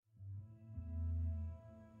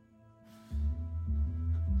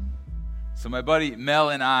So my buddy Mel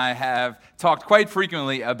and I have talked quite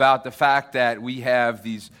frequently about the fact that we have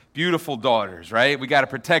these beautiful daughters, right? We got to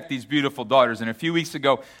protect these beautiful daughters. And a few weeks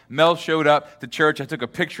ago, Mel showed up to church. I took a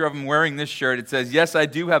picture of him wearing this shirt. It says, "Yes, I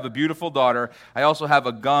do have a beautiful daughter. I also have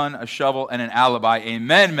a gun, a shovel, and an alibi."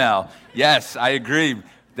 Amen, Mel. Yes, I agree.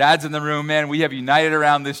 Dad's in the room, man. We have united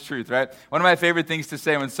around this truth, right? One of my favorite things to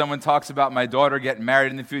say when someone talks about my daughter getting married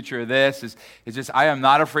in the future or this is just, I am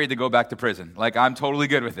not afraid to go back to prison. Like, I'm totally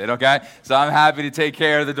good with it, okay? So I'm happy to take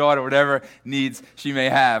care of the daughter, whatever needs she may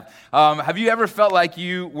have. Have you ever felt like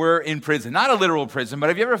you were in prison? Not a literal prison, but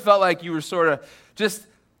have you ever felt like you were sort of just,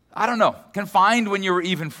 I don't know, confined when you were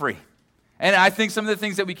even free? And I think some of the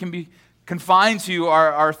things that we can be confined to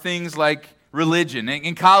are things like religion.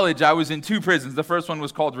 In college, I was in 2 prisons. The first one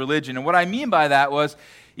was called religion. And what I mean by that was,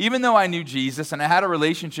 even though I knew Jesus and I had a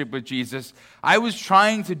relationship with Jesus, I was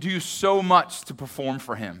trying to do so much to perform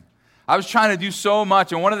for him. I was trying to do so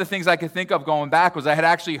much. And one of the things I could think of going back was I had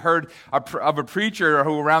actually heard of a preacher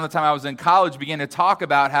who around the time I was in college began to talk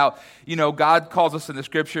about how, God calls us in the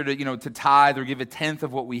scripture to tithe or give a tenth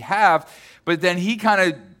of what we have. But then he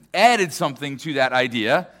kind of added something to that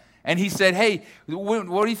idea. And he said, hey,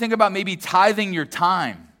 what do you think about maybe tithing your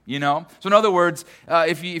time? So in other words,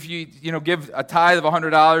 if you give a tithe of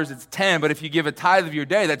 $100, it's 10. But if you give a tithe of your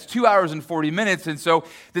day, that's 2 hours and 40 minutes. And so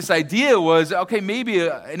this idea was, okay, maybe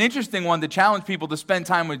an interesting one to challenge people to spend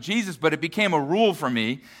time with Jesus. But it became a rule for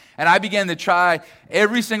me. And I began to try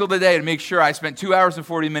every single day to make sure I spent 2 hours and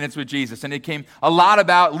 40 minutes with Jesus. And it came a lot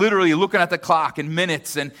about literally looking at the clock and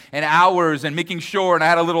minutes and hours and making sure. And I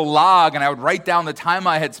had a little log and I would write down the time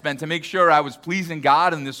I had spent to make sure I was pleasing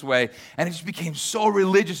God in this way. And it just became so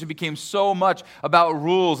religious. It became so much about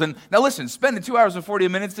rules. And now listen, spending 2 hours and 40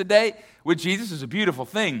 minutes a day with Jesus is a beautiful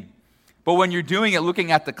thing. But when you're doing it,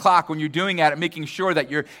 looking at the clock, when you're doing it, making sure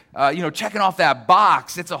that you're, checking off that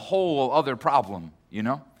box, it's a whole other problem,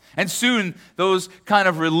 And soon, those kind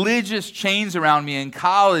of religious chains around me in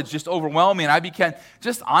college just overwhelmed me, and I became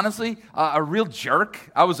just honestly a real jerk.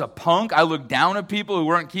 I was a punk. I looked down at people who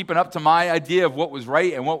weren't keeping up to my idea of what was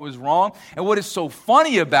right and what was wrong. And what is so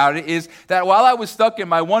funny about it is that while I was stuck in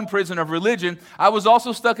my one prison of religion, I was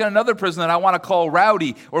also stuck in another prison that I want to call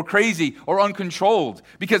rowdy or crazy or uncontrolled.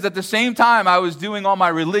 Because at the same time I was doing all my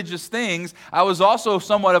religious things, I was also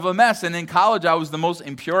somewhat of a mess. And in college, I was the most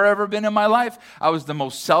impure I've ever been in my life. I was the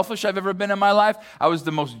most selfish I've ever been in my life. I was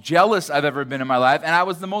the most jealous I've ever been in my life. And I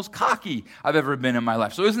was the most cocky I've ever been in my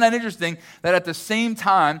life. So isn't that interesting that at the same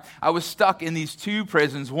time, I was stuck in these 2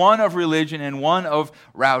 prisons, one of religion and one of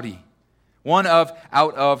rowdy, one of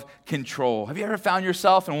out of control. Have you ever found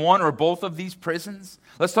yourself in one or both of these prisons?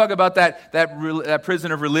 Let's talk about that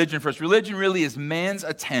prison of religion first. Religion really is man's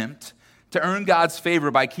attempt to earn God's favor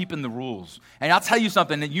by keeping the rules. And I'll tell you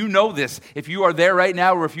something, and you know this, if you are there right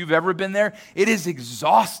now or if you've ever been there, it is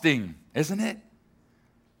exhausting, isn't it?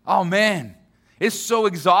 Oh man, it's so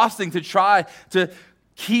exhausting to try to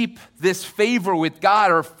keep this favor with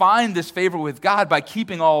God or find this favor with God by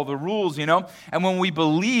keeping all the rules, And when we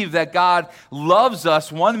believe that God loves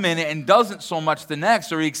us one minute and doesn't so much the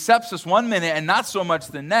next, or he accepts us one minute and not so much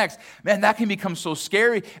the next, man, that can become so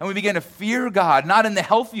scary. And we begin to fear God, not in the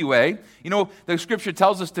healthy way. The scripture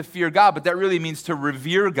tells us to fear God, but that really means to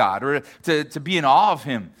revere God or to be in awe of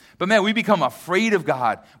him. But man, we become afraid of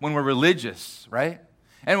God when we're religious, right?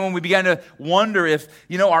 And when we begin to wonder if,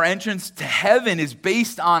 our entrance to heaven is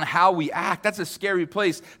based on how we act, that's a scary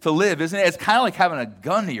place to live, isn't it? It's kind of like having a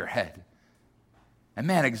gun to your head. And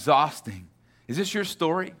man, exhausting. Is this your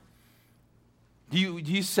story? Do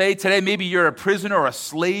you say today maybe you're a prisoner or a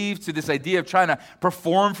slave to this idea of trying to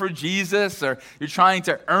perform for Jesus, or you're trying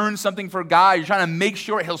to earn something for God, you're trying to make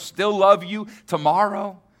sure he'll still love you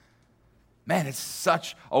tomorrow? Man, it's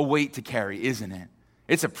such a weight to carry, isn't it?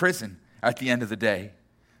 It's a prison at the end of the day.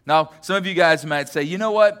 Now, some of you guys might say, you know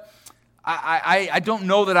what? I don't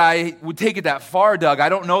know that I would take it that far, Doug. I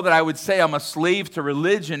don't know that I would say I'm a slave to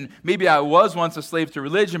religion. Maybe I was once a slave to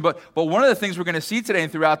religion, but one of the things we're going to see today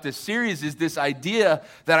and throughout this series is this idea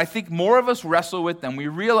that I think more of us wrestle with than we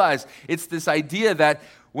realize. It's this idea that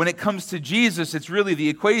when it comes to Jesus, it's really the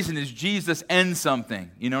equation is Jesus and something.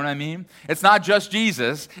 You know what I mean? It's not just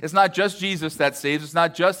Jesus. It's not just Jesus that saves. It's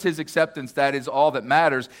not just his acceptance that is all that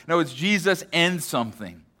matters. No, it's Jesus and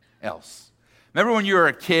something else. Remember when you were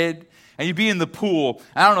a kid and you'd be in the pool?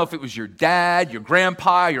 I don't know if it was your dad, your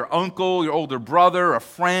grandpa, your uncle, your older brother, a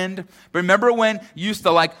friend. But remember when you used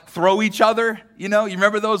to throw each other? You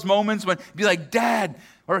remember those moments when you'd be like, Dad,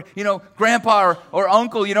 or, grandpa or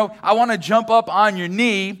uncle, I want to jump up on your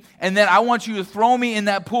knee and then I want you to throw me in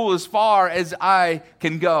that pool as far as I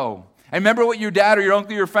can go. And remember what your dad or your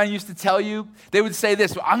uncle or your friend used to tell you? They would say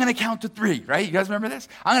this, well, I'm going to count to 3, right? You guys remember this?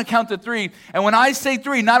 I'm going to count to 3. And when I say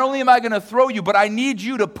 3, not only am I going to throw you, but I need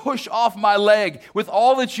you to push off my leg with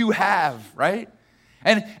all that you have, right?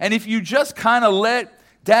 And if you just kind of let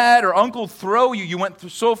dad or uncle throw you, you went through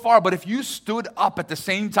so far. But if you stood up at the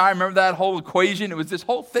same time, remember that whole equation? It was this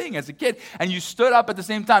whole thing as a kid. And you stood up at the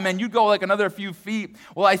same time, and you'd go like another few feet.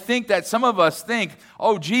 Well, I think that some of us think,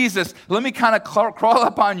 oh, Jesus, let me kind of crawl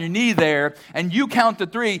up on your knee there, and you count to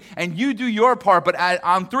 3, and you do your part. But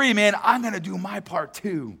on 3, man, I'm going to do my part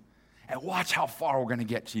too. And watch how far we're going to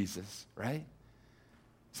get, Jesus, right?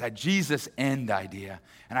 It's that Jesus end idea.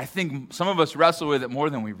 And I think some of us wrestle with it more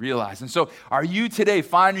than we realize. And so are you today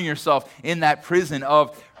finding yourself in that prison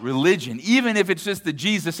of religion, even if it's just the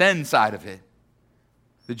Jesus end side of it?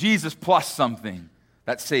 The Jesus plus something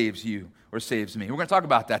that saves you or saves me. We're going to talk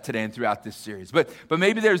about that today and throughout this series. But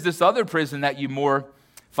maybe there's this other prison that you more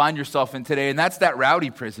find yourself in today, and that's that rowdy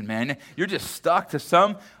prison, man. You're just stuck to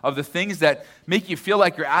some of the things that make you feel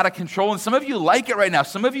like you're out of control, and some of you like it right now.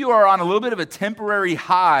 Some of you are on a little bit of a temporary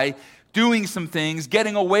high, doing some things,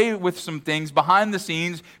 getting away with some things behind the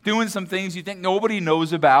scenes, doing some things you think nobody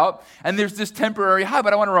knows about, and there's this temporary high.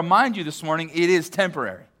 But I want to remind you this morning, it is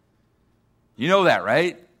temporary. You know that,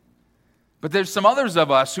 right? But there's some others of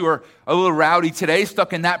us who are a little rowdy today,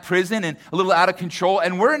 stuck in that prison and a little out of control,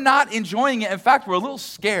 and we're not enjoying it. In fact, we're a little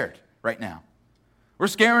scared right now. We're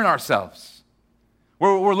scaring ourselves.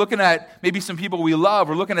 We're looking at maybe some people we love.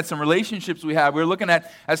 We're looking at some relationships we have. We're looking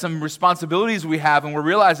at some responsibilities we have, and we're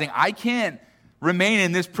realizing I can't remain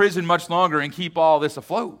in this prison much longer and keep all this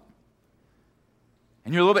afloat.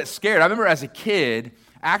 And you're a little bit scared. I remember as a kid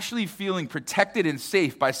actually feeling protected and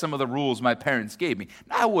safe by some of the rules my parents gave me.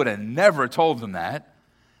 I would have never told them that.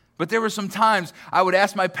 But there were some times I would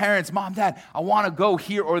ask my parents, Mom, Dad, I want to go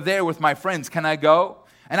here or there with my friends. Can I go?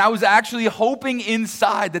 And I was actually hoping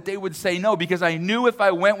inside that they would say no, because I knew if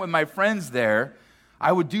I went with my friends there,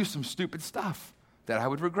 I would do some stupid stuff that I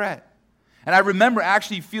would regret. And I remember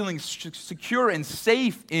actually feeling secure and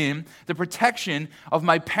safe in the protection of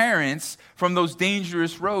my parents from those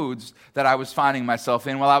dangerous roads that I was finding myself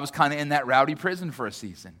in while I was kind of in that rowdy prison for a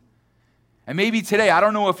season. And maybe today, I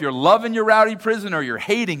don't know if you're loving your rowdy prison or you're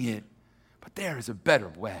hating it, but there is a better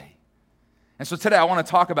way. And so today I want to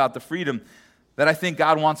talk about the freedom that I think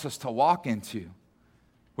God wants us to walk into.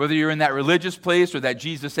 Whether you're in that religious place or that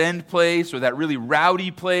Jesus end place or that really rowdy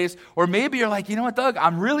place, or maybe you're like, you know what, Doug,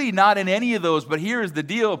 I'm really not in any of those, but here's the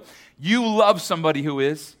deal. You love somebody who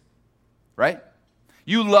is, right?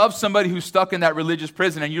 You love somebody who's stuck in that religious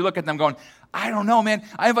prison, and you look at them going, I don't know, man.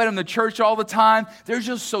 I invite them to church all the time. They're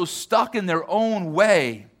just so stuck in their own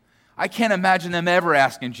way. I can't imagine them ever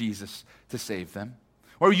asking Jesus to save them.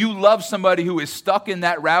 Or you love somebody who is stuck in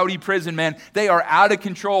that rowdy prison, man. They are out of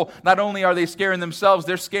control. Not only are they scaring themselves,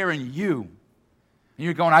 they're scaring you. And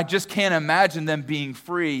you're going, I just can't imagine them being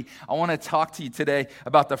free. I want to talk to you today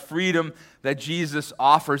about the freedom that Jesus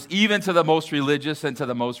offers, even to the most religious and to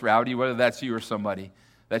the most rowdy, whether that's you or somebody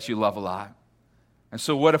that you love a lot. And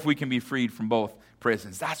so what if we can be freed from both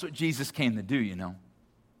prisons? That's what Jesus came to do, you know.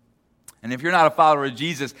 And if you're not a follower of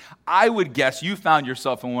Jesus, I would guess you found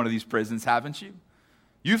yourself in one of these prisons, haven't you?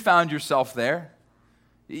 You found yourself there.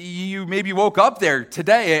 You maybe woke up there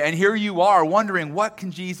today, and here you are wondering, what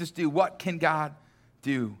can Jesus do? What can God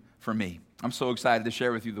do for me? I'm so excited to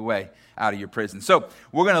share with you the way out of your prison. So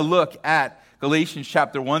we're going to look at Galatians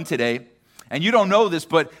chapter 1 today. And you don't know this,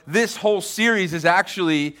 but this whole series is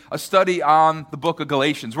actually a study on the book of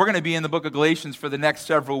Galatians. We're going to be in the book of Galatians for the next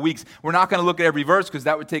several weeks. We're not going to look at every verse because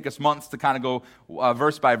that would take us months to kind of go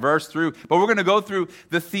verse by verse through. But we're going to go through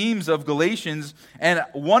the themes of Galatians. And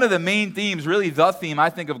one of the main themes, really the theme I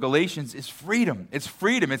think of Galatians, is freedom. It's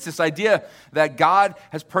freedom. It's this idea that God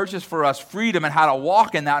has purchased for us freedom and how to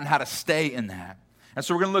walk in that and how to stay in that. And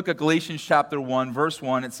so we're going to look at Galatians chapter 1, verse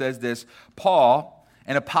 1. It says this, Paul,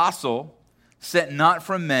 an apostle, sent not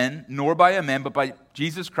from men, nor by a man, but by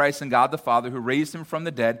Jesus Christ and God the Father, who raised him from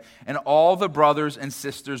the dead, and all the brothers and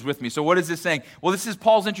sisters with me. So what is this saying? Well, this is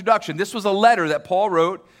Paul's introduction. This was a letter that Paul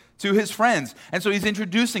wrote to his friends. And so he's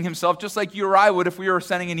introducing himself just like you or I would if we were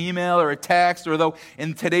sending an email or a text, or though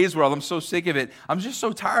in today's world, I'm so sick of it. I'm just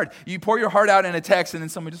so tired. You pour your heart out in a text and then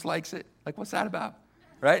someone just likes it. Like, what's that about?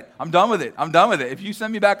 Right? I'm done with it. If you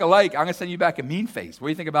send me back a like, I'm going to send you back a mean face. What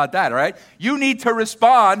do you think about that, all right? You need to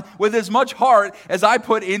respond with as much heart as I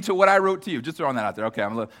put into what I wrote to you. Just throwing that out there. Okay,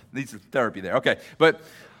 need some therapy there. Okay, but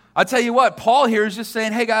I'll tell you what, Paul here is just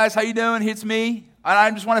saying, hey guys, how you doing? It's me, And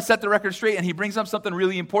I just want to set the record straight, and he brings up something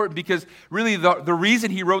really important because really the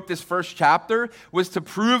reason he wrote this first chapter was to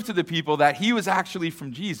prove to the people that he was actually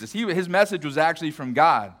from Jesus. His message was actually from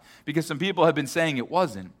God because some people have been saying it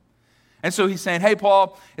wasn't. And so he's saying, hey,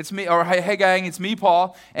 Paul, it's me, or hey, gang, it's me,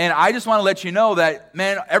 Paul, and I just want to let you know that,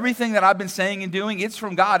 man, everything that I've been saying and doing, it's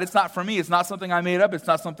from God. It's not from me. It's not something I made up. It's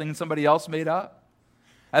not something somebody else made up.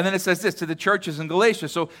 And then it says this, to the churches in Galatia.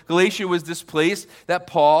 So Galatia was this place that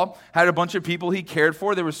Paul had a bunch of people he cared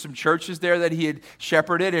for. There were some churches there that he had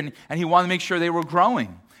shepherded, and he wanted to make sure they were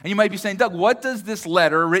growing. And you might be saying, Doug, what does this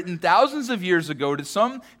letter written thousands of years ago to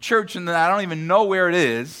some church and I don't even know where it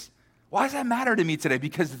is, why does that matter to me today?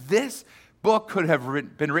 Because this book could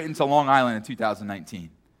have been written to Long Island in 2019.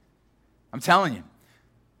 I'm telling you.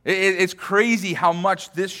 It's crazy how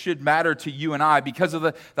much this should matter to you and I because of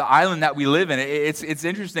the island that we live in. It's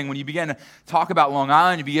interesting when you begin to talk about Long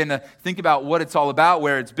Island, you begin to think about what it's all about,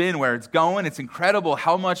 where it's been, where it's going. It's incredible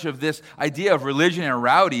how much of this idea of religion and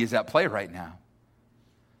rowdy is at play right now.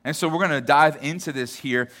 And so we're going to dive into this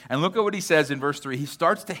here. And look at what he says in verse 3. He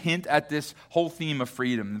starts to hint at this whole theme of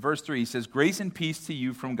freedom. In verse 3, he says, grace and peace to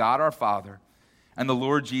you from God our Father and the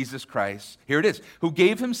Lord Jesus Christ. Here it is. Who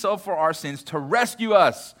gave himself for our sins to rescue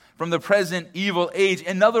us from the present evil age.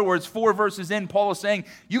 In other words, 4 verses in, Paul is saying,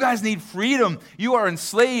 you guys need freedom. You are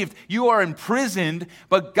enslaved. You are imprisoned.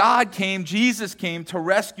 But God came, Jesus came to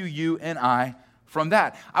rescue you and I from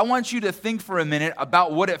that. I want you to think for a minute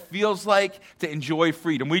about what it feels like to enjoy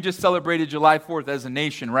freedom. We just celebrated July 4th as a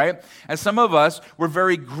nation, right? And some of us were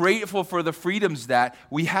very grateful for the freedoms that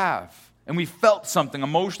we have. And we felt something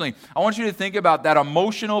emotionally. I want you to think about that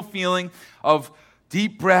emotional feeling of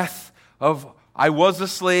deep breath, of I was a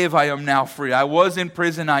slave, I am now free. I was in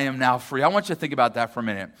prison, I am now free. I want you to think about that for a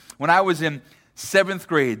minute. When I was in 7th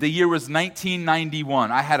grade, the year was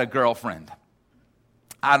 1991, I had a girlfriend.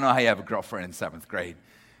 I don't know how you have a girlfriend in 7th grade.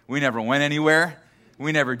 We never went anywhere.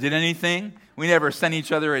 We never did anything. We never sent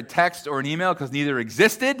each other a text or an email because neither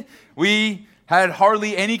existed. We had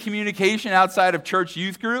hardly any communication outside of church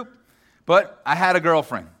youth group, but I had a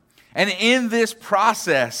girlfriend. And in this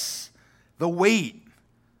process, the weight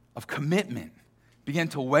of commitment began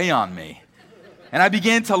to weigh on me. And I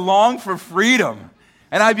began to long for freedom.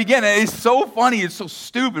 And it's so funny, it's so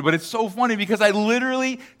stupid, but it's so funny because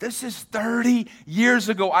this is 30 years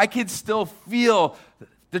ago, I could still feel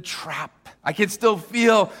the trap. I could still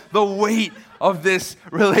feel the weight of this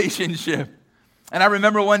relationship. And I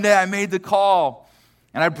remember one day I made the call,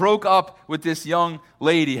 and I broke up with this young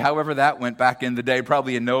lady, however that went back in the day,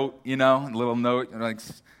 probably a note, a little note, like,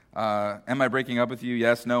 am I breaking up with you?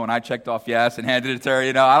 Yes, no, and I checked off yes and handed it to her,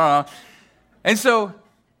 I don't know. And so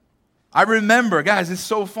I remember, guys, it's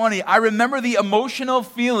so funny. I remember the emotional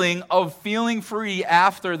feeling of feeling free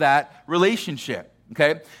after that relationship,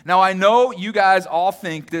 okay? Now, I know you guys all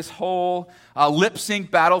think this whole lip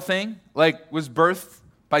sync battle thing, was birthed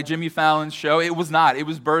by Jimmy Fallon's show. It was not. It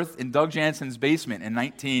was birthed in Doug Jansen's basement in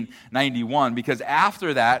 1991 because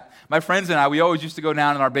after that, my friends and I, we always used to go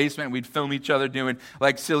down in our basement and we'd film each other doing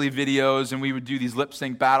silly videos and we would do these lip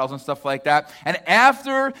sync battles and stuff like that. And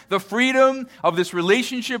after the freedom of this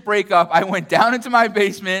relationship breakup, I went down into my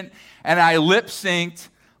basement and I lip synced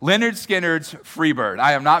Lynyrd Skynyrd's Freebird.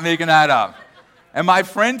 I am not making that up. And my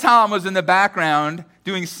friend Tom was in the background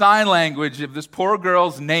doing sign language of this poor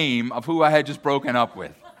girl's name of who I had just broken up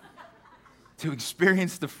with to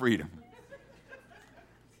experience the freedom.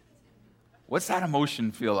 What's that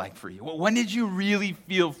emotion feel like for you? When did you really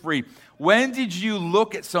feel free? When did you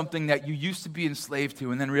look at something that you used to be enslaved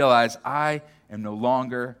to and then realize, I am no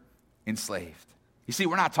longer enslaved? You see,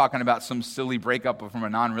 we're not talking about some silly breakup from a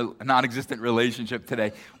non-existent relationship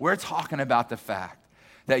today. We're talking about the fact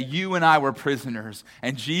that you and I were prisoners,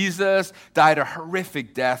 and Jesus died a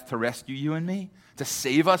horrific death to rescue you and me, to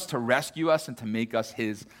save us, to rescue us, and to make us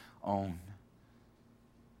his own.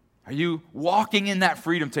 Are you walking in that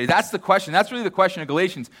freedom today? That's the question. That's really the question of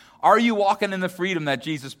Galatians. Are you walking in the freedom that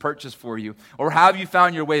Jesus purchased for you, or have you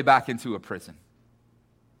found your way back into a prison?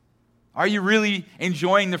 Are you really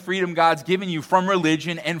enjoying the freedom God's given you from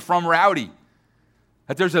religion and from rowdy?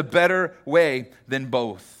 That there's a better way than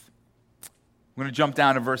both. I'm going to jump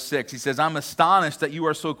down to verse 6. He says, I'm astonished that you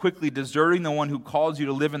are so quickly deserting the one who calls you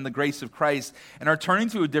to live in the grace of Christ and are turning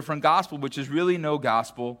to a different gospel, which is really no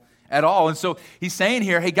gospel at all. And so he's saying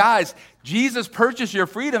here, hey guys, Jesus purchased your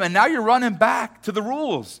freedom, and now you're running back to the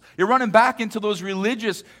rules. You're running back into those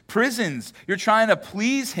religious prisons. You're trying to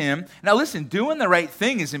please him. Now listen, doing the right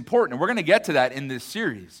thing is important. We're going to get to that in this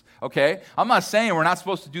series, okay? I'm not saying we're not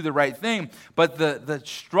supposed to do the right thing, but the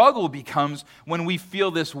struggle becomes when we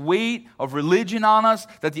feel this weight of religion on us,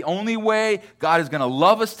 that the only way God is going to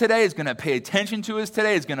love us today, is going to pay attention to us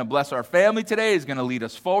today, is going to bless our family today, is going to lead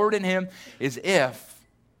us forward in him, is if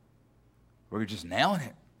we're just nailing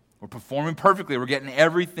it. We're performing perfectly. We're getting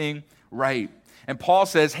everything right. And Paul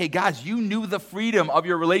says, hey guys, you knew the freedom of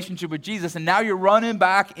your relationship with Jesus, and now you're running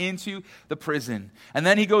back into the prison. And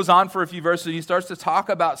then he goes on for a few verses, and he starts to talk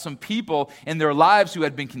about some people in their lives who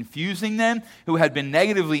had been confusing them, who had been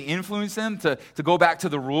negatively influencing them to go back to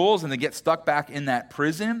the rules and to get stuck back in that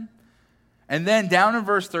prison. And then down in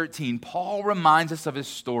verse 13, Paul reminds us of his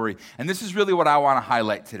story. And this is really what I want to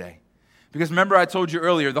highlight today. Because remember, I told you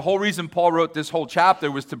earlier, the whole reason Paul wrote this whole chapter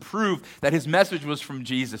was to prove that his message was from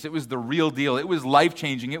Jesus. It was the real deal. It was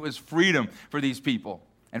life-changing. It was freedom for these people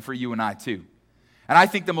and for you and I too. And I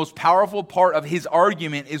think the most powerful part of his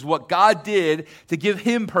argument is what God did to give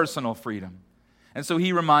him personal freedom. And so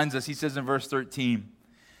he reminds us, he says in verse 13,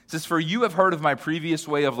 it says, "For you have heard of my previous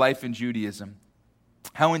way of life in Judaism,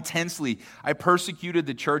 how intensely I persecuted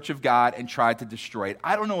the church of God and tried to destroy it."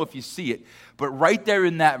 I don't know if you see it, but right there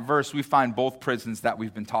in that verse, we find both prisons that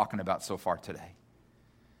we've been talking about so far today.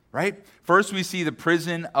 Right? First, we see the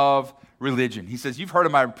prison of religion. He says, you've heard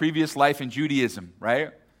of my previous life in Judaism, right?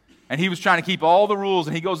 And he was trying to keep all the rules,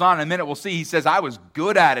 and he goes on in a minute, we'll see. He says, I was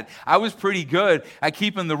good at it. I was pretty good at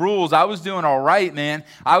keeping the rules. I was doing all right, man.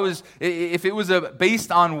 If it was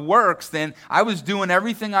based on works, then I was doing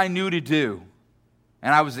everything I knew to do.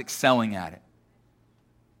 And I was excelling at it.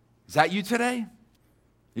 Is that you today?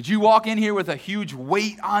 Did you walk in here with a huge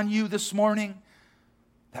weight on you this morning?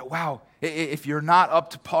 That, wow, if you're not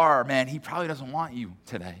up to par, man, he probably doesn't want you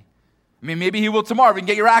today. I mean, maybe he will tomorrow. We can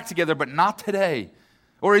get your act together, but not today.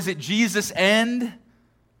 Or is it Jesus and?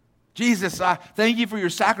 Jesus, thank you for your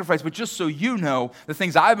sacrifice, but just so you know, the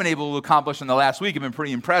things I've been able to accomplish in the last week have been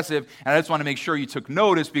pretty impressive, and I just want to make sure you took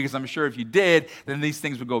notice, because I'm sure if you did, then these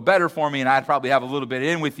things would go better for me, and I'd probably have a little bit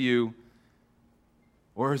in with you.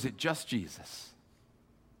 Or is it just Jesus?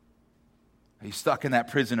 Are you stuck in that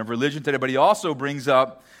prison of religion today? But he also brings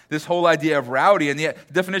up this whole idea of rowdy, and the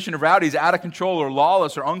definition of rowdy is out of control or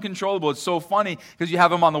lawless or uncontrollable. It's so funny because you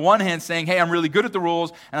have him on the one hand saying, hey, I'm really good at the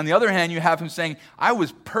rules, and on the other hand, you have him saying, I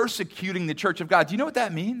was persecuting the church of God. Do you know what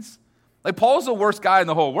that means? Like, Paul's the worst guy in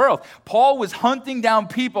the whole world. Paul was hunting down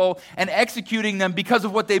people and executing them because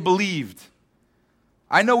of what they believed.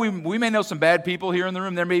 I know we may know some bad people here in the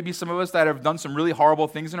room. There may be some of us that have done some really horrible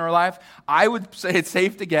things in our life. I would say it's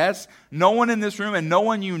safe to guess no one in this room and no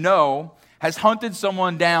one you know has hunted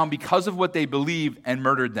someone down because of what they believed and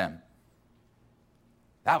murdered them.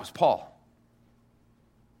 That was Paul.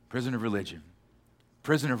 Prison of religion,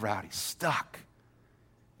 prison of rowdy, stuck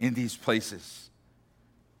in these places.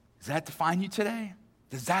 Does that define you today?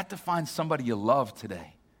 Does that define somebody you love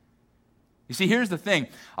today? You see, here's the thing.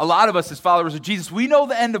 A lot of us as followers of Jesus, we know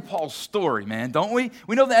the end of Paul's story, man, don't we?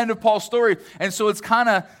 We know the end of Paul's story. And so it's kind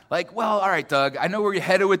of like, well, all right, Doug, I know where you're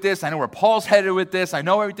headed with this. I know where Paul's headed with this. I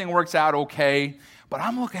know everything works out okay. But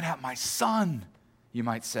I'm looking at my son, you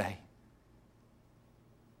might say.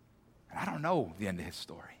 And I don't know the end of his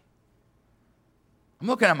story. I'm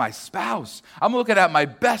looking at my spouse. I'm looking at my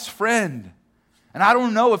best friend. And I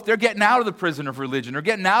don't know if they're getting out of the prison of religion or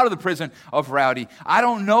getting out of the prison of rowdy. I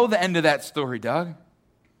don't know the end of that story, Doug.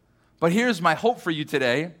 But here's my hope for you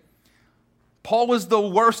today. Paul was the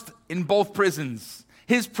worst in both prisons.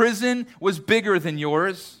 His prison was bigger than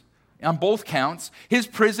yours on both counts. His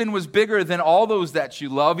prison was bigger than all those that you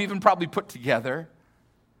love, even probably put together.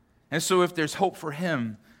 And so if there's hope for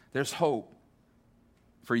him, there's hope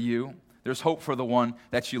for you. There's hope for the one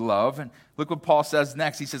that you love. And look what Paul says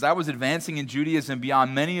next. He says, I was advancing in Judaism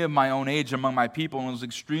beyond many of my own age among my people and was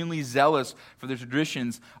extremely zealous for the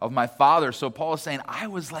traditions of my father. So Paul is saying, I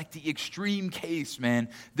was like the extreme case, man.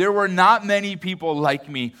 There were not many people like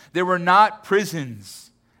me. There were not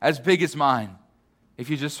prisons as big as mine, if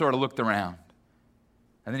you just sort of looked around.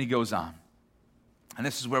 And then he goes on. And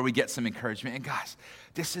this is where we get some encouragement. And guys,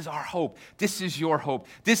 this is our hope. This is your hope.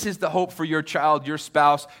 This is the hope for your child, your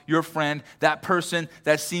spouse, your friend, that person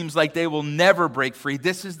that seems like they will never break free.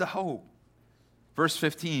 This is the hope. Verse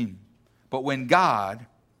 15, but when God,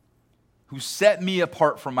 who set me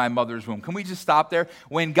apart from my mother's womb. Can we just stop there?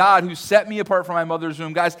 When God, who set me apart from my mother's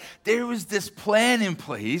womb. Guys, there was this plan in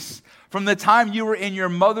place from the time you were in your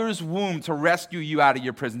mother's womb to rescue you out of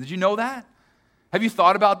your prison. Did you know that? Have you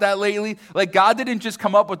thought about that lately? Like, God didn't just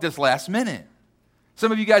come up with this last minute.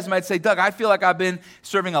 Some of you guys might say, Doug, I feel like I've been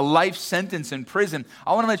serving a life sentence in prison.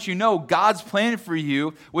 I want to let you know God's plan for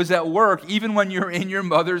you was at work even when you're in your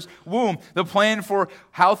mother's womb. The plan for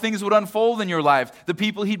how things would unfold in your life, the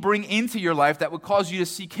people he'd bring into your life that would cause you to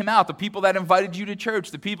seek him out, the people that invited you to church,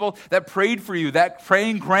 the people that prayed for you, that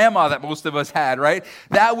praying grandma that most of us had, right?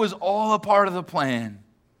 That was all a part of the plan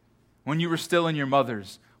when you were still in your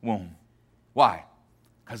mother's womb. Why?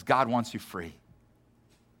 Because God wants you free.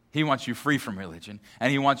 He wants you free from religion,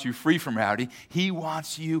 and he wants you free from rowdy. He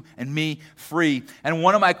wants you and me free. And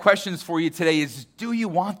one of my questions for you today is, do you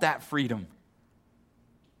want that freedom?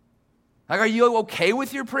 Like, are you okay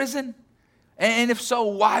with your prison? And if so,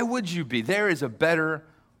 why would you be? There is a better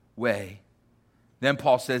way. Then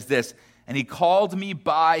Paul says this, and he called me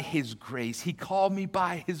by his grace. He called me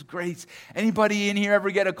by his grace. Anybody in here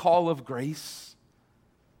ever get a call of grace?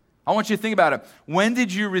 I want you to think about it. When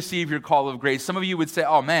did you receive your call of grace? Some of you would say,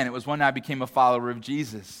 oh man, it was when I became a follower of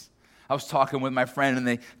Jesus. I was talking with my friend and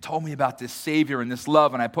they told me about this Savior and this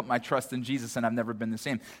love, and I put my trust in Jesus and I've never been the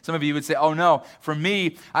same. Some of you would say, oh no, for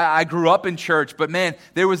me, I grew up in church, but man,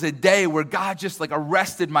 there was a day where God just like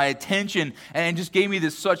arrested my attention and just gave me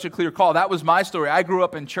this such a clear call. That was my story. I grew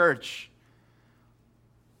up in church.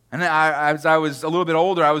 And as I was a little bit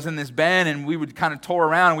older, I was in this band, and we would kind of tour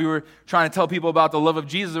around. We were trying to tell people about the love of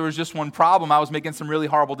Jesus. There was just one problem. I was making some really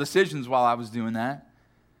horrible decisions while I was doing that.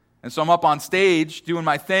 And so I'm up on stage doing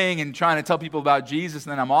my thing and trying to tell people about Jesus,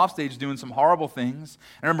 and then I'm off stage doing some horrible things.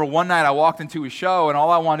 I remember one night I walked into a show, and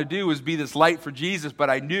all I wanted to do was be this light for Jesus,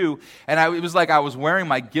 but I knew, and it was like I was wearing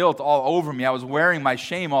my guilt all over me. I was wearing my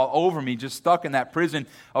shame all over me, just stuck in that prison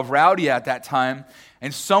of rowdy at that time.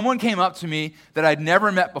 And someone came up to me that I'd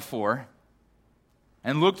never met before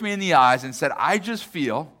and looked me in the eyes and said, I just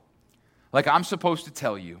feel like I'm supposed to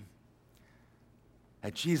tell you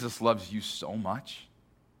that Jesus loves you so much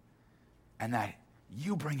and that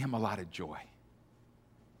you bring him a lot of joy.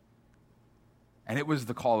 And it was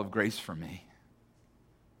the call of grace for me,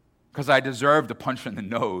 because I deserved a punch in the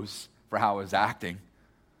nose for how I was acting.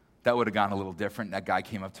 That would have gone a little different. That guy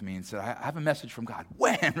came up to me and said, I have a message from God.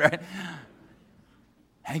 When, right?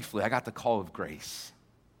 Thankfully, I got the call of grace.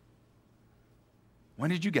 When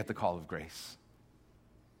did you get the call of grace?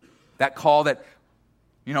 That call that,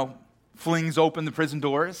 flings open the prison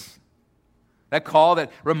doors? That call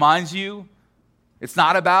that reminds you it's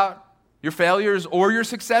not about your failures or your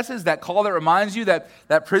successes? That call that reminds you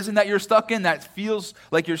that prison that you're stuck in, that feels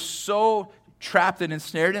like you're so trapped and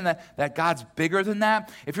ensnared in, that God's bigger than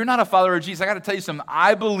that? If you're not a follower of Jesus, I got to tell you something.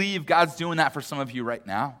 I believe God's doing that for some of you right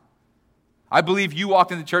now. I believe you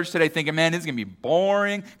walked into church today thinking, man, this is going to be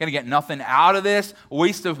boring, going to get nothing out of this, a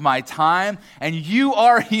waste of my time. And you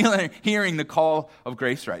are hearing the call of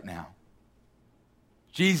grace right now.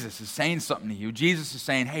 Jesus is saying something to you. Jesus is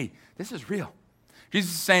saying, hey, this is real.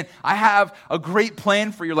 Jesus is saying, I have a great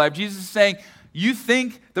plan for your life. Jesus is saying, you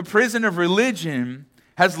think the prison of religion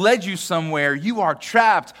has led you somewhere, you are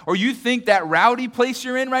trapped, or you think that rowdy place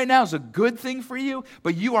you're in right now is a good thing for you,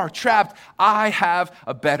 but you are trapped. I have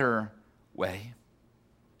a better way.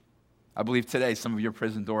 I believe today some of your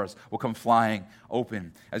prison doors will come flying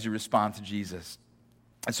open as you respond to Jesus.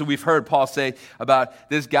 And so we've heard Paul say about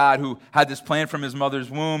this God who had this plan from his mother's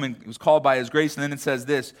womb and was called by his grace. And then it says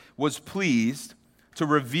this, was pleased to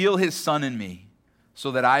reveal his son in me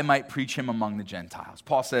so that I might preach him among the Gentiles.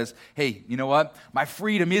 Paul says, hey, you know what? My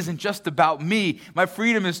freedom isn't just about me. My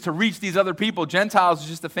freedom is to reach these other people. Gentiles is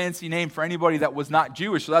just a fancy name for anybody that was not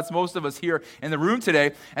Jewish. So that's most of us here in the room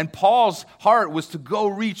today. And Paul's heart was to go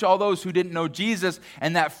reach all those who didn't know Jesus.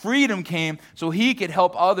 And that freedom came so he could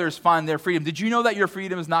help others find their freedom. Did you know that your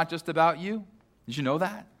freedom is not just about you? Did you know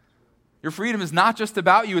that? Your freedom is not just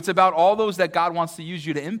about you. It's about all those that God wants to use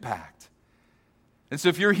you to impact. And so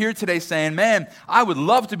if you're here today saying, man, I would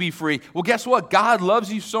love to be free. Well, guess what? God loves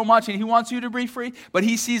you so much and he wants you to be free, but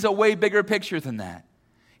he sees a way bigger picture than that.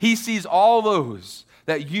 He sees all those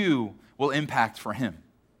that you will impact for him.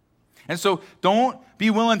 And so don't be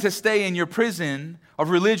willing to stay in your prison of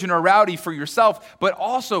religion or rowdy for yourself, but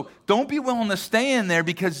also don't be willing to stay in there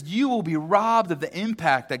because you will be robbed of the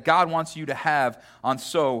impact that God wants you to have on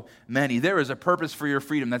so many. There is a purpose for your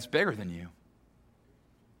freedom that's bigger than you.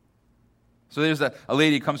 So there's a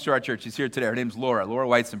lady who comes to our church. She's here today. Her name's Laura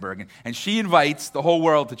Weitzenberg. And she invites the whole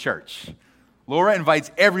world to church. Laura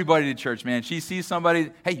invites everybody to church, man. She sees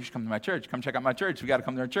somebody, hey, you should come to my church. Come check out my church. We got to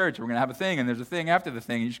come to our church. We're going to have a thing, and there's a thing after the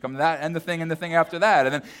thing. And you should come to that, and the thing after that.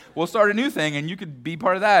 And then we'll start a new thing, and you could be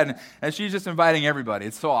part of that. And she's just inviting everybody.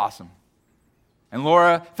 It's so awesome. And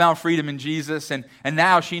Laura found freedom in Jesus, and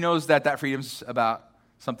now she knows that freedom's about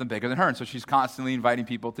something bigger than her. And so she's constantly inviting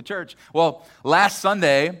people to church. Well, last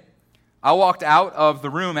Sunday, I walked out of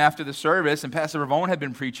the room after the service, and Pastor Ravone had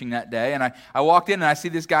been preaching that day, and I walked in, and I see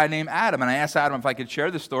this guy named Adam, and I asked Adam if I could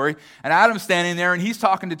share the story, and Adam's standing there, and he's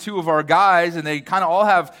talking to two of our guys, and they kind of all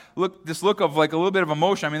have this look of like a little bit of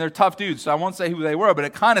emotion. I mean, they're tough dudes, so I won't say who they were, but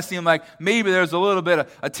it kind of seemed like maybe there's a little bit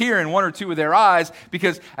of a tear in one or two of their eyes,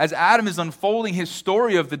 because as Adam is unfolding his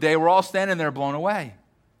story of the day, we're all standing there blown away.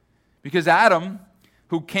 Because Adam,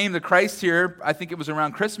 who came to Christ here, I think it was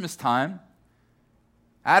around Christmas time,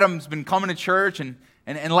 Adam's been coming to church, and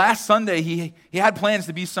last Sunday he had plans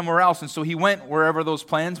to be somewhere else, and so he went wherever those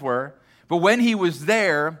plans were. But when he was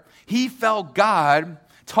there, he felt God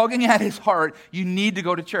tugging at his heart, you need to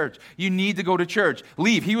go to church. You need to go to church.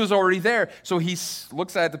 Leave. He was already there. So he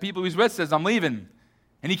looks at the people he's with, says, I'm leaving.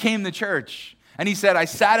 And he came to church. And he said, I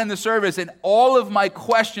sat in the service, and all of my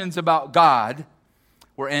questions about God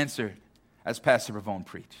were answered as Pastor Ravone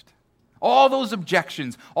preached. All those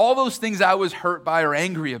objections, all those things I was hurt by or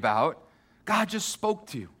angry about, God just spoke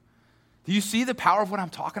to. Do you see the power of what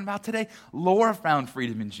I'm talking about today? Laura found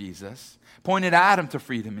freedom in Jesus, pointed Adam to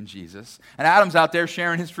freedom in Jesus, and Adam's out there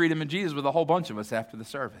sharing his freedom in Jesus with a whole bunch of us after the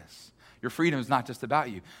service. Your freedom is not just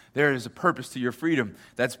about you. There is a purpose to your freedom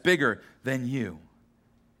that's bigger than you.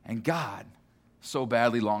 And God so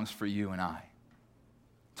badly longs for you and I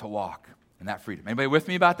to walk and that freedom. Anybody with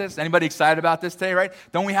me about this? Anybody excited about this today, right?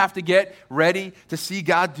 Don't we have to get ready to see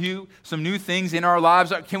God do some new things in our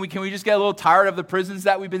lives? Can we just get a little tired of the prisons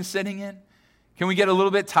that we've been sitting in? Can we get a little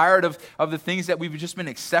bit tired of the things that we've just been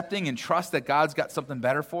accepting and trust that God's got something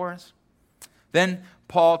better for us? Then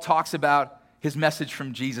Paul talks about his message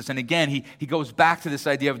from Jesus. And again, he goes back to this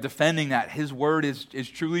idea of defending that his word is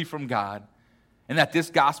truly from God, and that this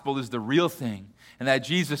gospel is the real thing, and that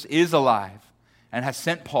Jesus is alive and has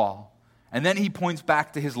sent Paul. And then he points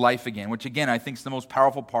back to his life again, which again I think is the most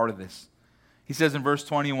powerful part of this. He says in verse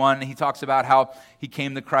 21, he talks about how he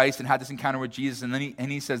came to Christ and had this encounter with Jesus. And then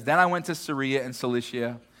he says, then I went to Syria and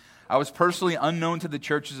Cilicia. I was personally unknown to the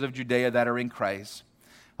churches of Judea that are in Christ.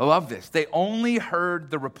 I love this. They only heard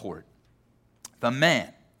the report. The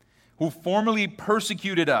man who formerly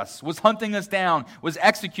persecuted us, was hunting us down, was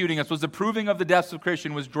executing us, was approving of the deaths of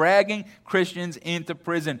Christians, was dragging Christians into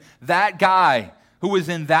prison. That guy who was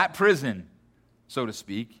in that prison, so to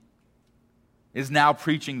speak, is now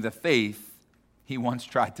preaching the faith he once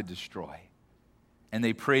tried to destroy. And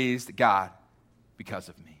they praised God because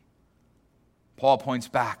of me. Paul points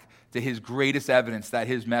back to his greatest evidence that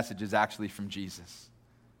his message is actually from Jesus.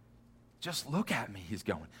 Just look at me, he's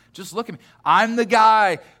going. Just look at me. I'm the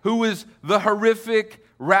guy who was the horrific,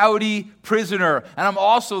 rowdy prisoner. And I'm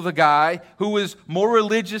also the guy who was more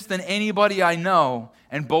religious than anybody I know.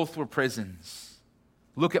 And both were prisons.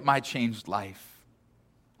 Look at my changed life.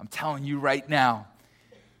 I'm telling you right now,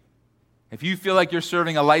 if you feel like you're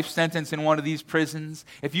serving a life sentence in one of these prisons,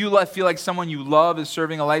 if you feel like someone you love is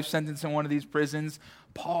serving a life sentence in one of these prisons,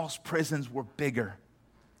 Paul's prisons were bigger.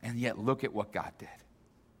 And yet look at what God did.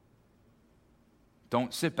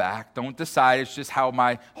 Don't sit back. Don't decide it's just how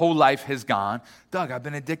my whole life has gone. Doug, I've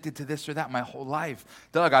been addicted to this or that my whole life.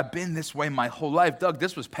 Doug, I've been this way my whole life. Doug,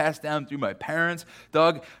 this was passed down through my parents.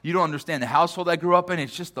 Doug, you don't understand the household I grew up in.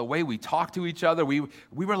 It's just the way we talk to each other. We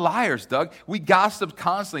were liars, Doug. We gossiped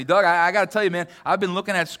constantly. Doug, I got to tell you, man, I've been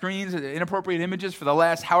looking at screens, inappropriate images for the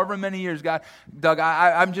last however many years, God. Doug,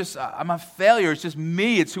 I'm a failure. It's just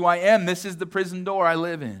me. It's who I am. This is the prison door I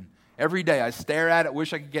live in. Every day I stare at it,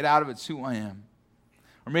 wish I could get out of it. It's who I am.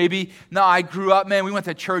 Or maybe, no, I grew up, man, we went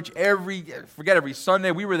to church every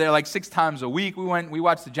Sunday. We were there like 6 times a week. We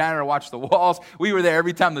watched the janitor watch the walls. We were there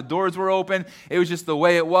every time the doors were open. It was just the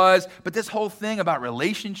way it was. But this whole thing about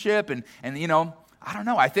relationship and you know, I don't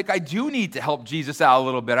know. I think I do need to help Jesus out a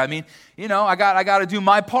little bit. I mean, you know, I got to do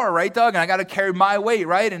my part, right, Doug? And I got to carry my weight,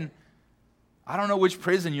 right? And I don't know which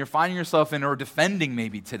prison you're finding yourself in or defending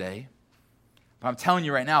maybe today. But I'm telling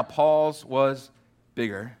you right now, Paul's was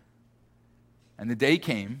bigger. And the day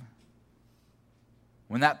came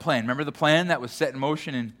when that plan, remember the plan that was set in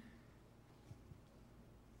motion and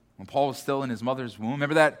when Paul was still in his mother's womb?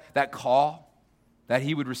 Remember that call that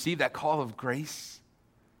he would receive, that call of grace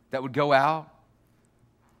that would go out?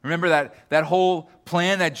 Remember that whole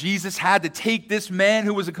plan that Jesus had to take this man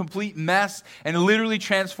who was a complete mess and literally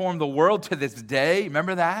transform the world to this day?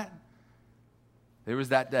 Remember that? There was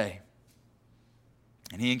that day.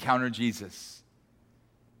 And he encountered Jesus.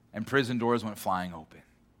 And prison doors went flying open.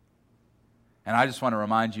 And I just want to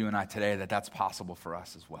remind you and I today that that's possible for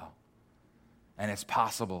us as well. And it's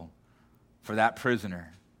possible for that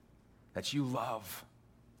prisoner that you love.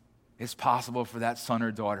 It's possible for that son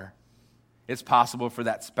or daughter. It's possible for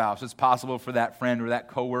that spouse. It's possible for that friend or that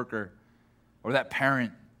coworker or that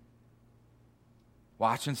parent.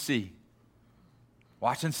 Watch and see.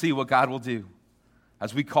 Watch and see what God will do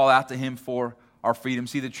as we call out to him for our freedom.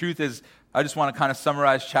 See, the truth is, I just want to kind of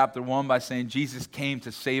summarize chapter 1 by saying Jesus came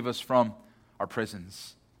to save us from our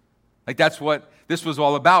prisons. Like that's what this was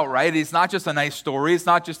all about, right? It's not just a nice story. It's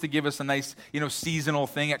not just to give us a nice, seasonal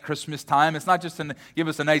thing at Christmas time. It's not just to give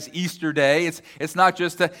us a nice Easter day. It's not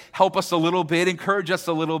just to help us a little bit, encourage us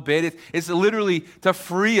a little bit. It's literally to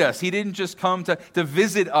free us. He didn't just come to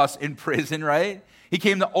visit us in prison, right? He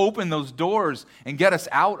came to open those doors and get us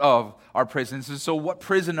out of our prisons. And so what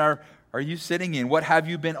prison are you sitting in? What have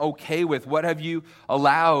you been okay with? What have you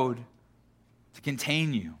allowed to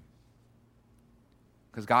contain you?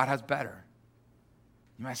 Because God has better.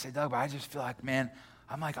 You might say, Doug, but I just feel like, man,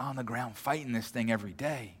 I'm like on the ground fighting this thing every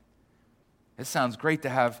day. It sounds great to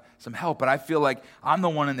have some help, but I feel like I'm the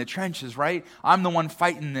one in the trenches, right? I'm the one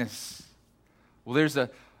fighting this. Well, there's a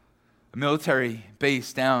military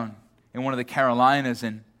base down in one of the Carolinas,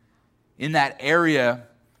 and in that area,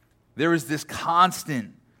 there is this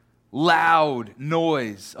constant loud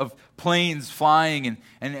noise of planes flying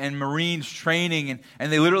and Marines training,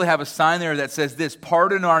 and they literally have a sign there that says this: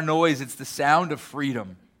 pardon our noise, it's the sound of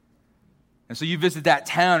freedom. And so you visit that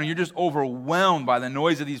town and you're just overwhelmed by the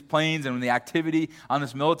noise of these planes and the activity on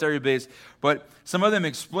this military base. But some of them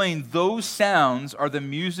explain those sounds are the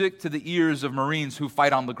music to the ears of Marines who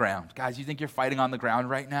fight on the ground. Guys, you think you're fighting on the ground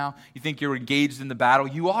right now? You think you're engaged in the battle?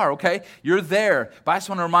 You are, okay? You're there. But I just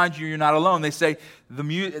want to remind you, you're not alone. They say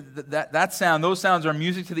that sound, those sounds are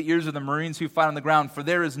music to the ears of the Marines who fight on the ground. For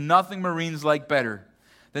there is nothing Marines like better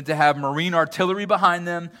than to have Marine artillery behind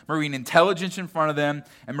them, Marine intelligence in front of them,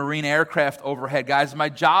 and Marine aircraft overhead. Guys, it's my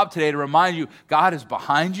job today to remind you, God is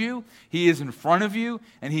behind you, He is in front of you,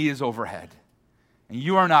 and He is overhead. And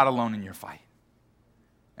you are not alone in your fight.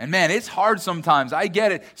 And man, it's hard sometimes. I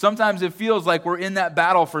get it. Sometimes it feels like we're in that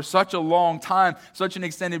battle for such a long time, such an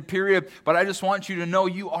extended period, but I just want you to know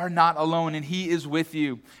you are not alone, and He is with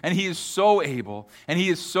you. And He is so able, and He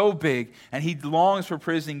is so big, and He longs for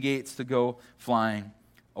prison gates to go flying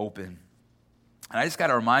open. And I just got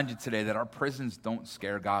to remind you today that our prisons don't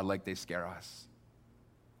scare God like they scare us.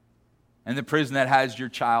 And the prison that has your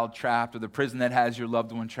child trapped, or the prison that has your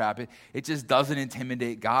loved one trapped, it just doesn't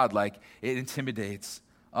intimidate God like it intimidates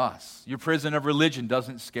us. Your prison of religion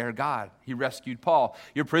doesn't scare God. He rescued Paul.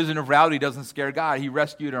 Your prison of rowdy doesn't scare God. He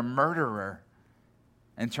rescued a murderer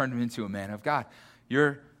and turned him into a man of God.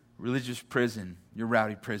 Your religious prison, your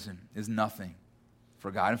rowdy prison, is nothing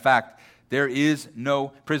for God. In fact, there is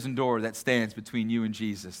no prison door that stands between you and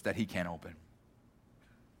Jesus that He can't open.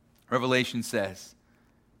 Revelation says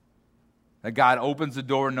that God opens a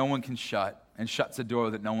door no one can shut and shuts a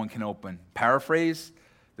door that no one can open. Paraphrase,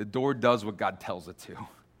 the door does what God tells it to.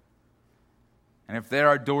 And if there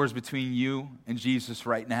are doors between you and Jesus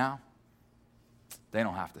right now, they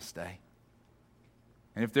don't have to stay.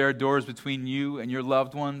 And if there are doors between you and your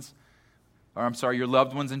loved ones, your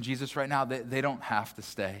loved ones and Jesus right now, they don't have to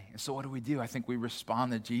stay. And so what do? I think we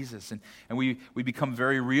respond to Jesus, and we become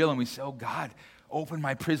very real, and we say, oh God, open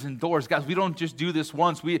my prison doors. Guys, we don't just do this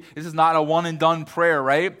once. This is not a one and done prayer,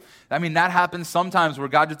 right? I mean, that happens sometimes where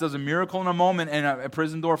God just does a miracle in a moment and a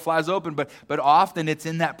prison door flies open, but often it's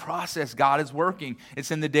in that process God is working.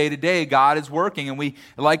 It's in the day-to-day God is working, and we,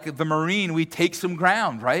 like the Marine, we take some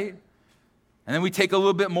ground, right? And then we take a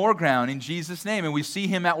little bit more ground in Jesus' name, and we see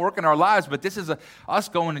Him at work in our lives. But this is us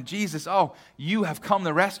going to Jesus. Oh, you have come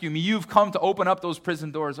to rescue me. You've come to open up those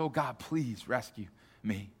prison doors. Oh, God, please rescue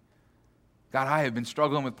me. God, I have been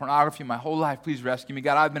struggling with pornography my whole life. Please rescue me.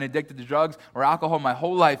 God, I've been addicted to drugs or alcohol my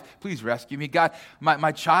whole life. Please rescue me. God,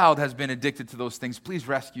 my child has been addicted to those things. Please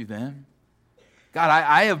rescue them. God,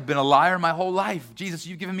 I have been a liar my whole life. Jesus,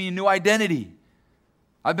 you've given me a new identity.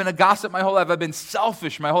 I've been a gossip my whole life. I've been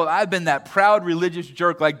selfish my whole life. I've been that proud religious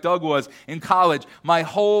jerk like Doug was in college my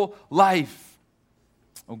whole life.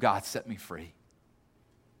 Oh, God, set me free.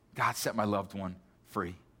 God, set my loved one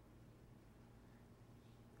free.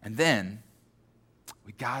 And then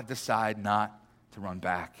we got to decide not to run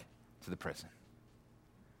back to the prison.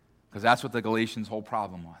 Because that's what the Galatians' whole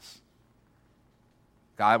problem was.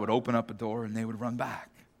 God would open up a door and they would run back.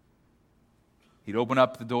 He'd open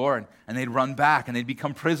up the door and they'd run back and they'd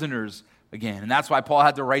become prisoners again. And that's why Paul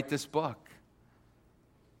had to write this book.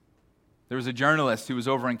 There was a journalist who was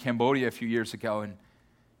over in Cambodia a few years ago, and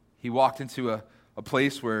he walked into a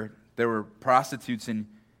place where there were prostitutes, and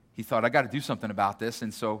he thought, I got to do something about this.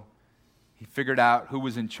 And so he figured out who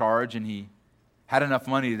was in charge, and he had enough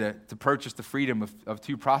money to purchase the freedom of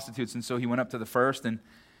two prostitutes. And so he went up to the first and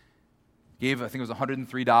gave, I think it was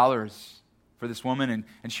 $103 for this woman,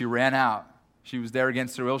 and she ran out. She was there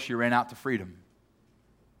against her will. She ran out to freedom.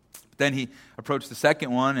 But then he approached the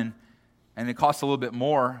second one, and it cost a little bit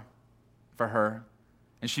more for her.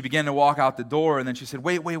 And she began to walk out the door, and then she said,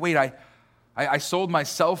 wait, I sold my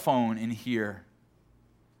cell phone in here.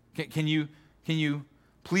 Can you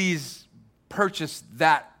please purchase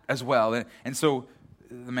that as well? And so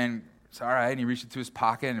the man said, all right, and he reached into his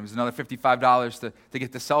pocket, and it was another $55 to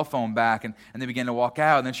get the cell phone back, and they began to walk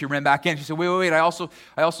out, and then she ran back in. She said, wait, I also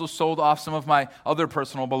sold off some of my other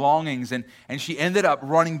personal belongings, and she ended up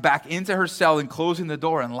running back into her cell and closing the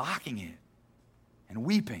door and locking it and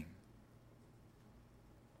weeping.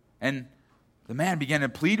 And the man began to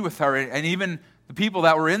plead with her, and even the people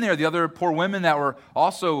that were in there, the other poor women that were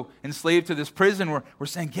also enslaved to this prison, were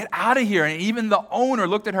saying, get out of here. And even the owner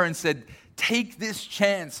looked at her and said, take this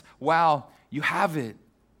chance while you have it.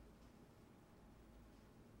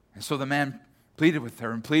 And so the man pleaded with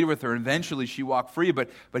her, and eventually she walked free, but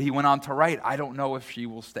he went on to write, I don't know if she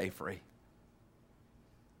will stay free.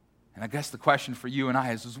 And I guess the question for you and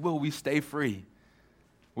I is will we stay free?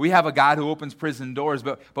 We have a God who opens prison doors,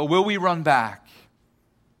 but will we run back?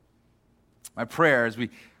 My prayer as we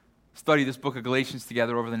study this book of Galatians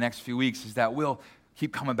together over the next few weeks is that we'll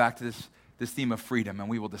keep coming back to this theme of freedom, and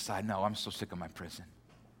we will decide, no, I'm so sick of my prison.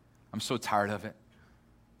 I'm so tired of it.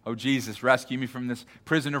 Oh, Jesus, rescue me from this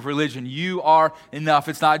prison of religion. You are enough.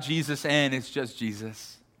 It's not Jesus and it's just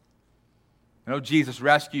Jesus. And oh, Jesus,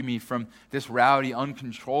 rescue me from this rowdy,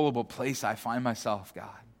 uncontrollable place I find myself, God.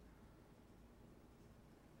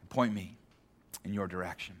 Point me in your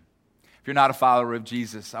direction. If you're not a follower of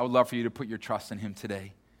Jesus, I would love for you to put your trust in him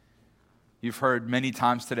today. You've heard many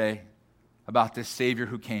times today about this Savior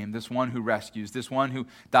who came, this one who rescues, this one who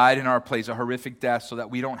died in our place, a horrific death, so that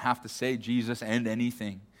we don't have to say Jesus and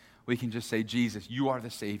anything. We can just say, Jesus, you are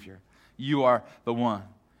the Savior. You are the one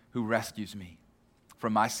who rescues me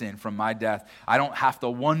from my sin, from my death. I don't have to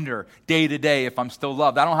wonder day to day if I'm still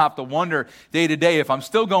loved. I don't have to wonder day to day if I'm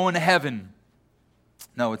still going to heaven.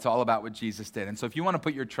 No, it's all about what Jesus did. And so if you want to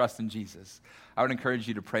put your trust in Jesus, I would encourage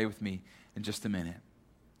you to pray with me in just a minute.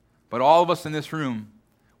 But all of us in this room,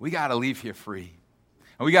 we got to leave here free.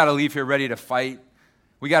 And we got to leave here ready to fight.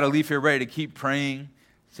 We got to leave here ready to keep praying,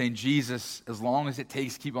 saying, Jesus, as long as it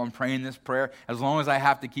takes, keep on praying this prayer. As long as I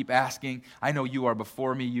have to keep asking, I know you are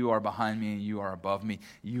before me, you are behind me, and you are above me.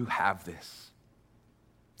 You have this.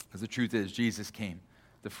 Because the truth is, Jesus came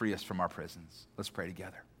to free us from our prisons. Let's pray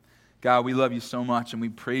together. God, we love you so much, and we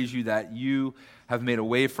praise you that you have made a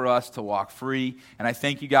way for us to walk free. And I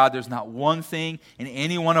thank you, God, there's not one thing in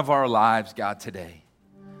any one of our lives, God, today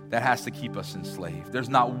that has to keep us enslaved. There's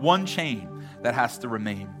not one chain that has to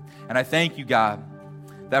remain. And I thank you, God,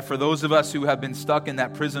 that for those of us who have been stuck in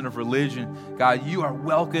that prison of religion, God, you are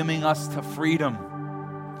welcoming us to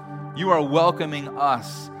freedom. You are welcoming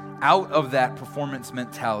us out of that performance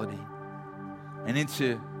mentality and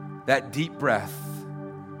into that deep breath,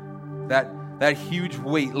 that huge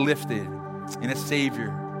weight lifted in a Savior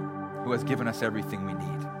who has given us everything we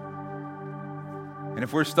need. And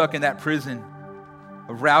if we're stuck in that prison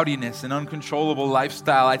of rowdiness and uncontrollable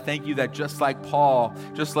lifestyle, I thank you that just like Paul,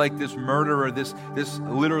 just like this murderer, this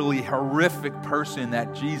literally horrific person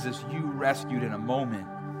that Jesus, you rescued in a moment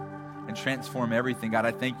and transformed everything. God,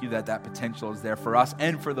 I thank you that that potential is there for us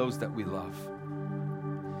and for those that we love.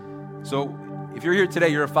 So if you're here today,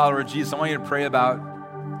 you're a follower of Jesus, I want you to pray about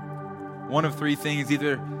one of three things,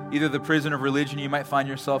 either the prison of religion you might find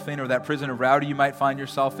yourself in, or that prison of rowdy you might find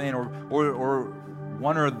yourself in, or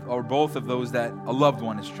one or both of those that a loved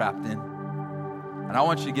one is trapped in. And I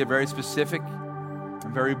want you to get very specific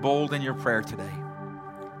and very bold in your prayer today,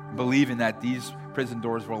 believing that these prison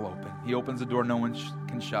doors will open. He opens the door no one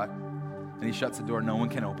can shut, and he shuts the door no one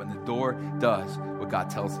can open. The door does what God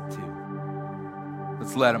tells it to.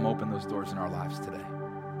 Let's let him open those doors in our lives today.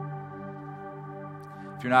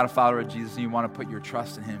 If you're not a follower of Jesus and you want to put your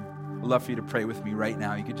trust in him, I'd love for you to pray with me right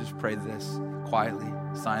now. You could just pray this quietly,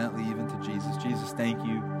 silently, even to Jesus. Jesus, thank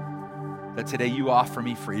you that today you offer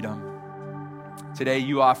me freedom. Today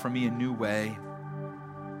you offer me a new way.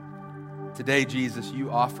 Today, Jesus,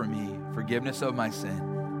 you offer me forgiveness of my sin.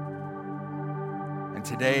 And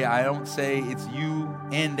today I don't say it's you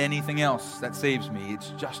and anything else that saves me. It's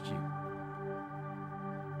just you.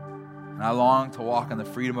 And I long to walk in the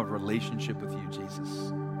freedom of relationship with you,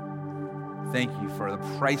 Jesus. Thank you for the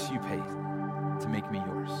price you paid to make me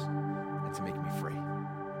yours and to make me free.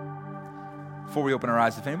 Before we open our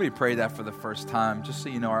eyes, if anybody prayed that for the first time, just so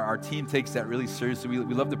you know, our team takes that really seriously.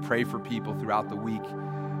 We love to pray for people throughout the week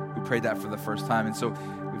who prayed that for the first time. And so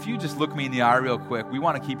if you just look me in the eye real quick, we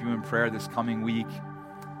want to keep you in prayer this coming week.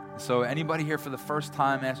 So anybody here for the first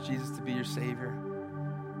time ask Jesus to be your Savior?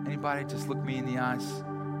 Anybody? Just look me in the eyes.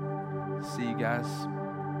 See you guys.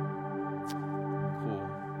 Cool.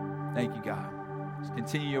 Thank you, God. Just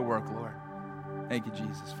continue your work, Lord. Thank you,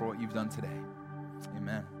 Jesus, for what you've done today.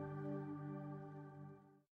 Amen.